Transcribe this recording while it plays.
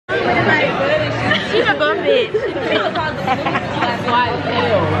bitch.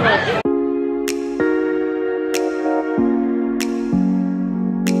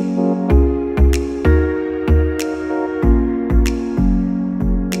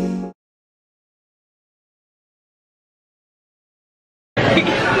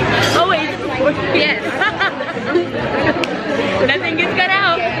 Oh wait, yes. Nothing gets cut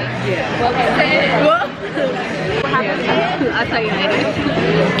out. Yeah. What happened? I'll tell you later.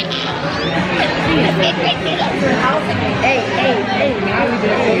 Hey.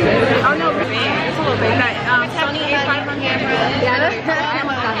 Oh no, it's a little bit. Sony A5 on camera. Yeah,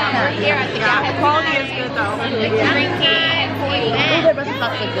 the quality is good though. Drinking.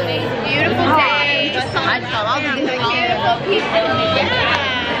 Beautiful day.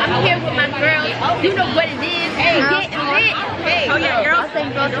 I'm here with my girls. You know what it is. Hey, getting lit. Hey. Oh yeah, girls. I'm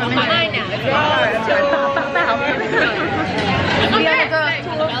saying girls from mine now. We are the girls.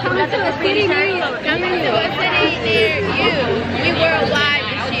 Come to the city near you. Come to a city near you. We worldwide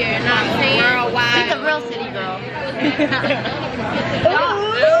this year. Know what I'm saying? Worldwide. She's a real city girl.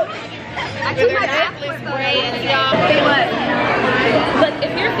 I took my backwards spray and y'all. Say what? But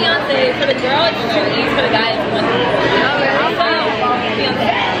if you're fiance for the girl, it's 2 E's for the guy. It's 1 E.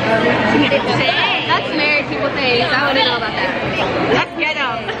 That's married people things. I wouldn't know about that. That's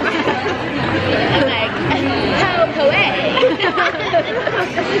ghetto. I'm like, poetic. You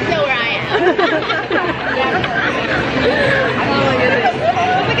know where I am. Oh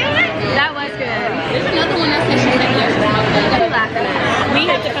my goodness. That was good. There's another one that says she's like this. We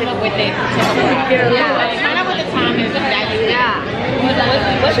have to come up with it. Yeah. Find out what the time is exactly. Yeah.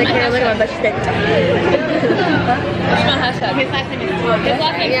 What's my hashtag? What's my hashtag? His last name is Thomas. His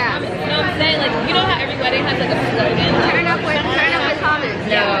last name is Yeah. Thomas. You know what I'm saying? Like, you know how every wedding has like a slogan? Turn up with Thomas.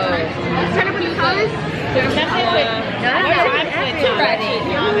 No. Turn up with Thomas?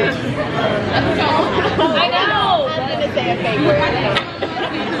 I know. I'm gonna say a fake word.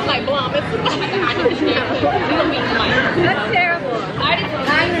 Like Blum. It's That's terrible. I just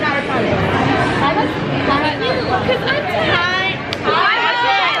Now you're not a Thomas. because I'm tired.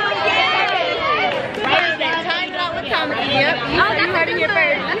 Time's not with Thomas. Yep. Oh, that's heard it here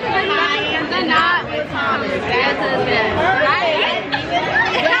first. That's a good one. Time's not with Thomas. That's a good.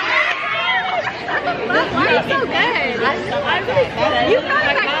 Why are you so good? You got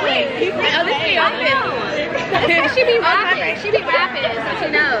it like quick. Oh, this is your She be rapping. She be rapping, so she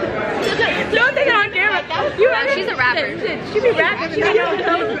knows. Don't take it on camera. She's a rapper. She be rapping.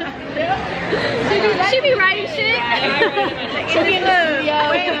 She be writing shit.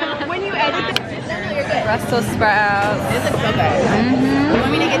 When you edit this, Brussels sprouts. this is so good. You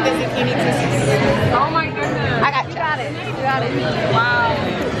want me to get the zucchini too? Oh my goodness. I got you. You got it. Wow.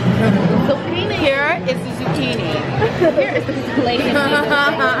 Zucchini. Here is the zucchini. Here is the Lady.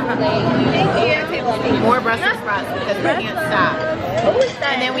 more Brussels sprouts because we can't stop.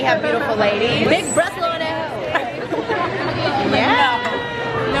 And then we have beautiful ladies. Big Brussels on that. Yeah.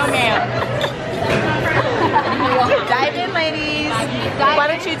 No ma'am. Dive in, ladies. Why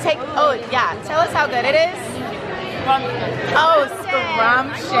don't you take, oh yeah, tell us how good it is. Oh,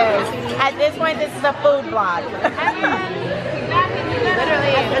 scrumptious. At this point, this is a food blog.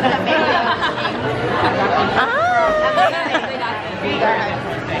 Literally, it's amazing.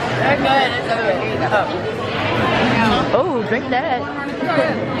 They're good. It's over. Here you go. Oh, drink that.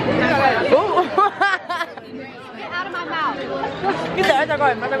 Oh. Get out of my mouth. You said, go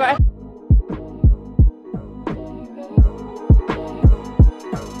ahead.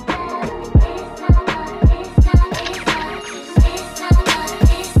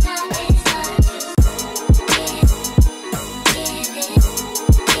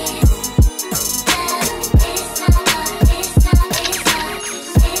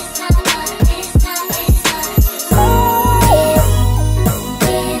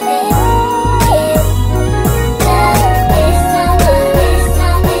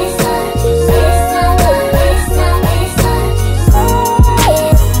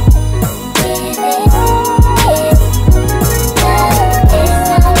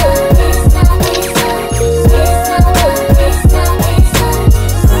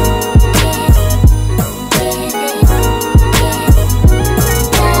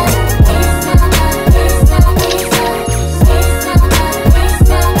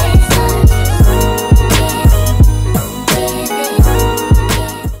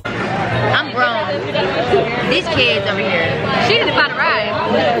 These kids over here. She didn't find a ride.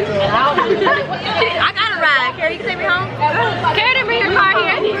 I got a ride. Carrie, you can take me home? Carrie didn't bring her car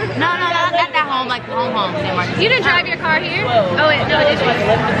here. No, not that home, like home. You didn't drive your car here? Oh wait, no, did she?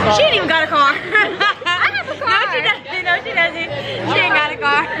 She ain't even got a car. I have a car. No, she doesn't. She ain't got a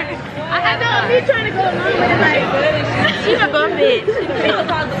car. I have a car. be trying to go along with it like She's a bum bitch.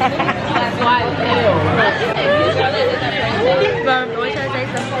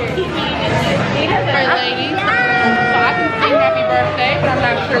 Hey ladies, so I can sing happy birthday, but I'm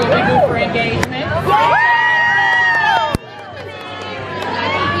not sure what we do for engagement.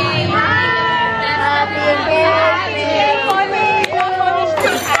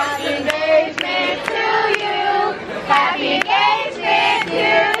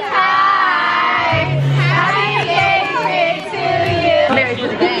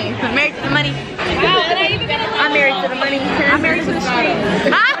 I'm married to the money. I'm married to the street.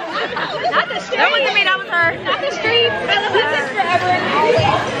 Not the street. That wasn't me, that was her. Not the street. This is forever.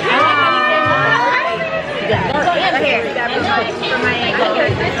 Here.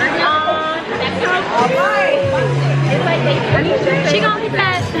 She gonna get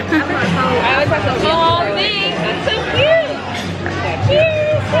that. oh thing. That's so cute.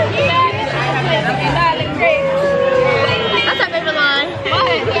 Cheers. That's her favorite line.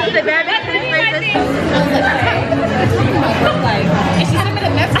 She's a bad bitch.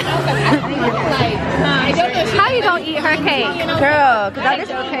 How you gonna eat her cake? Girl, cause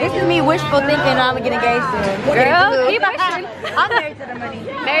this is me wishful thinking I'm gonna get engaged soon. Girl, keep wishing. I'm married to the money.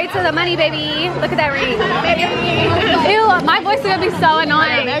 Married to the money, baby. Look at that ring. Ew, my voice is gonna be so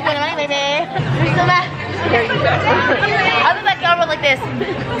annoying. Married to the money, baby. I look like y'all roll like this.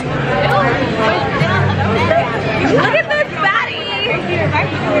 Look at this body.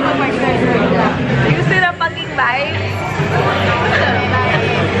 You see the fucking bite?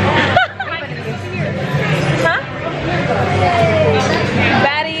 Huh?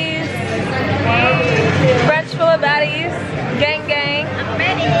 Baddies. French full of baddies. Gang gang. I'm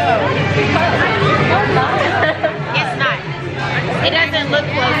ready. It's not. It doesn't look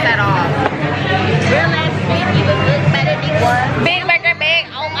close at all. Real ass big, you look better than one. Big burger big,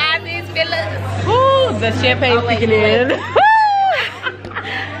 oh my these fellas. Ooh, the champagne kicking in.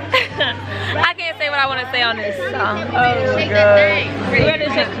 I can't say what I want to say on this song. Oh god. Ready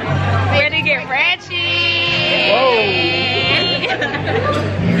to get ratchet.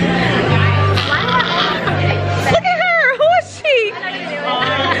 Look at her. Who is she?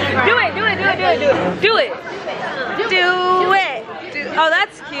 Do it. Oh,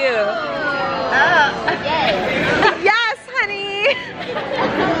 that's cute. Yes, honey.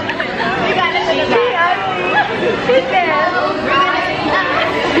 You got it.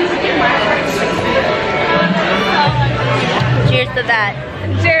 Cheers to that.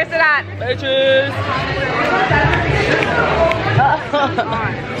 Cheers to that. Cheers.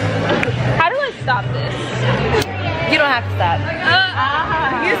 How do I stop this? You don't have to stop.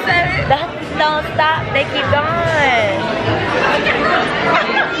 You said it. Don't stop. They keep going.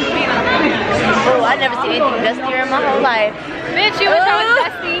 Oh, I've never seen anything dustier in my whole life. Bitch, you wish I was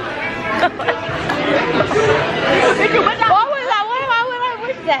dusty. What was that? What am I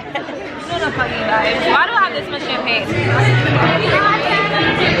wish that? Why do I have this much champagne?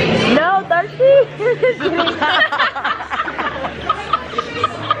 No, thirsty?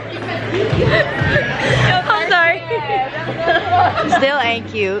 I'm sorry. Still ain't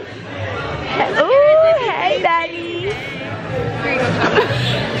cute. Ooh, hey, daddy.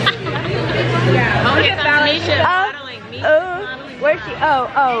 Where's she? Oh,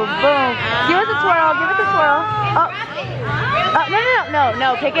 boom. Give us a twirl. Oh, no.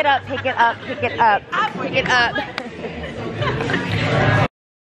 Pick it up. Pick it up.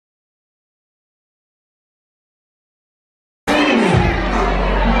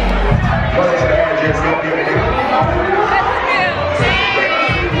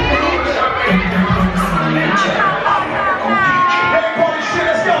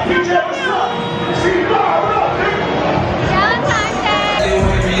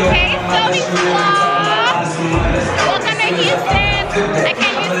 Welcome to Houston. I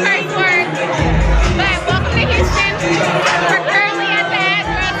can't use curse words, but welcome to Houston. We're currently at the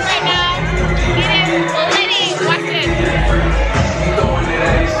address right now. It is Liddy. Watch this.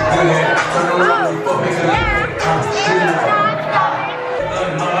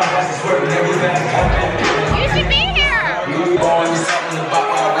 You should be here. Here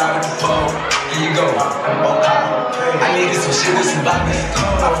you go. I needed some shit with some bodies.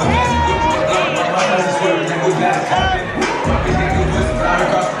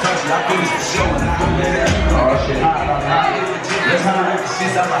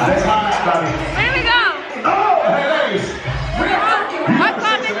 Where we go? What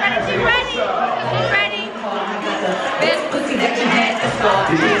club is ready? She's ready. She's ready.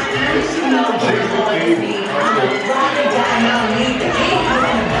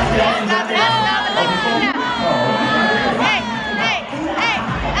 Hey,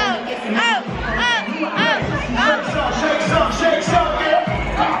 oh.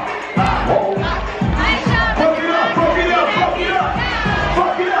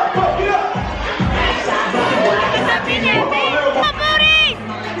 Fucking epic.